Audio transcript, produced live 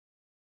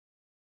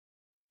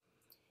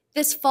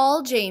This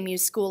fall, JMU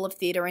School of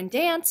Theater and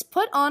Dance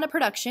put on a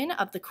production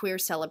of the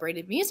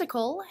queer-celebrated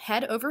musical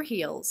Head Over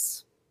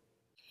Heels.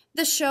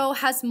 The show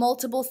has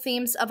multiple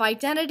themes of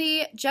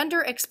identity,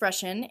 gender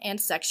expression,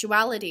 and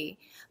sexuality,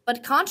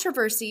 but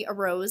controversy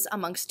arose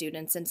among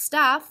students and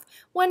staff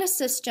when a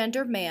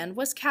cisgender man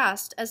was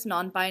cast as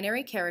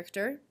non-binary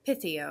character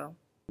Pythio.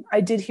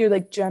 I did hear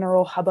like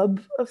general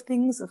hubbub of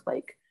things of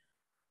like,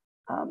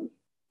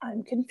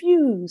 I'm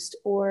confused,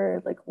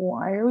 or like,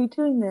 why are we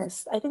doing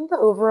this? I think the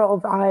overall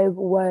vibe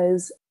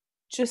was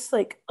just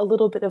like a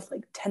little bit of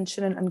like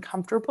tension and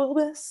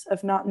uncomfortableness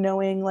of not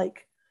knowing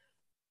like,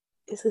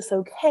 is this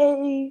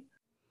okay?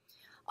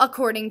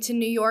 According to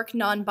New York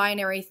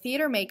non-binary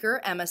theater maker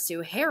Emma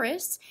Sue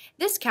Harris,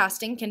 this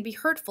casting can be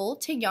hurtful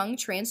to young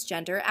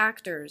transgender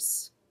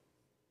actors.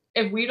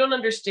 If we don't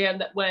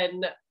understand that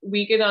when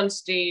we get on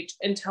stage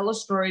and tell a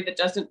story that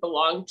doesn't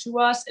belong to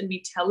us, and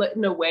we tell it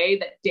in a way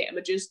that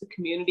damages the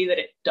community that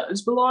it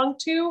does belong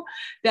to,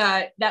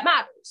 that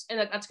matters, and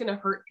that's going to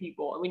hurt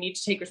people, and we need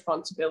to take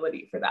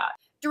responsibility for that.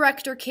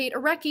 Director Kate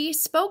Arecki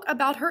spoke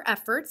about her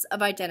efforts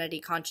of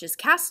identity-conscious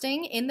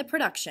casting in the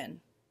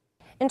production.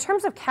 In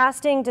terms of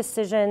casting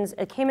decisions,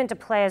 it came into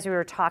play as we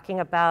were talking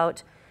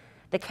about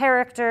the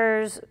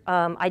characters,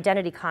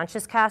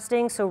 identity-conscious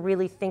casting, so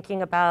really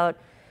thinking about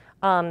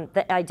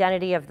the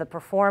identity of the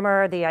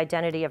performer, the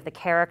identity of the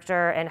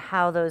character, and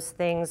how those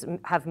things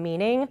have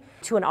meaning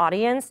to an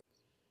audience.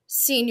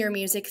 Senior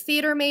music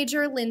theater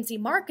major Lindsay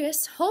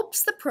Marcus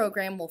hopes the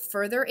program will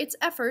further its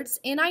efforts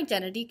in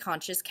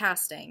identity-conscious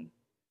casting.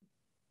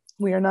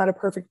 We are not a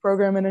perfect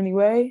program in any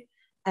way,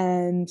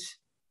 and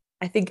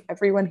I think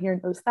everyone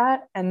here knows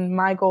that. And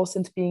my goal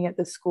since being at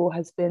this school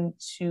has been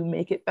to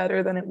make it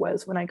better than it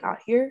was when I got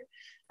here,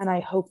 and I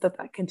hope that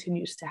that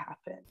continues to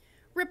happen.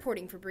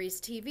 Reporting for Breeze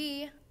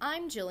TV,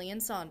 I'm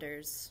Jillian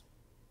Saunders.